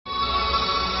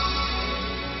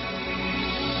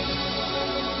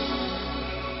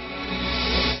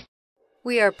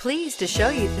We are pleased to show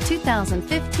you the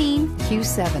 2015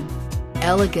 Q7.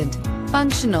 Elegant,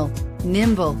 functional,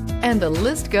 nimble, and the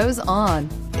list goes on.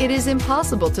 It is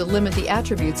impossible to limit the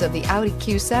attributes of the Audi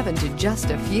Q7 to just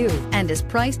a few and is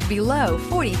priced below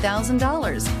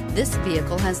 $40,000. This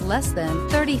vehicle has less than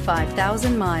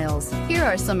 35,000 miles. Here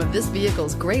are some of this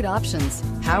vehicle's great options: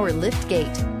 power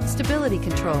liftgate, stability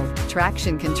control,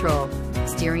 traction control,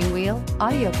 steering wheel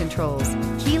audio controls,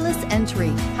 keyless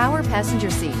entry, power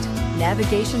passenger seat,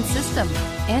 navigation system,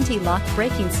 anti-lock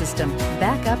braking system,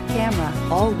 backup camera,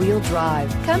 all-wheel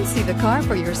drive. Come see the car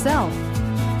for yourself.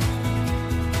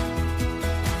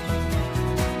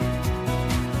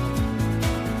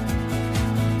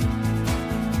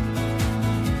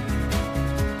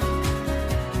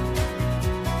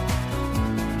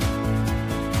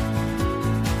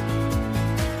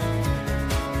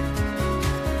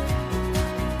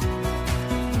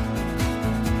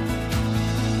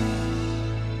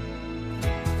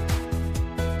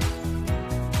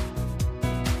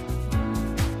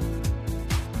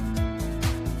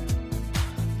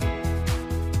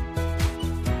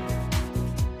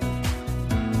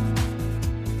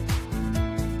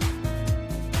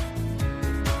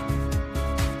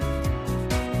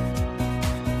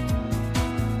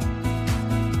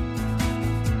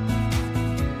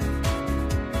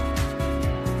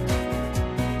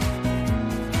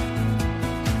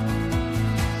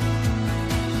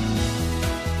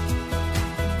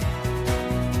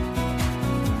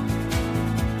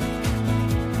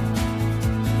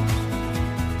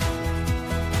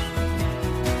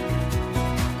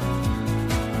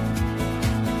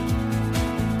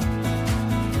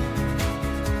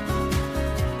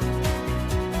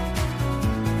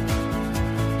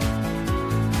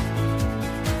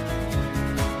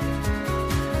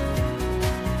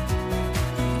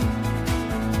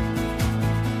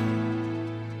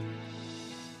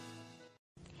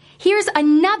 Here's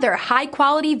another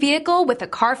high-quality vehicle with a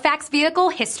CARFAX Vehicle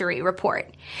History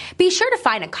Report. Be sure to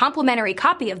find a complimentary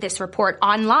copy of this report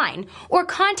online or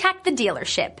contact the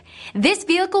dealership. This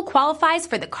vehicle qualifies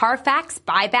for the CARFAX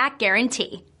Buyback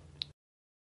Guarantee.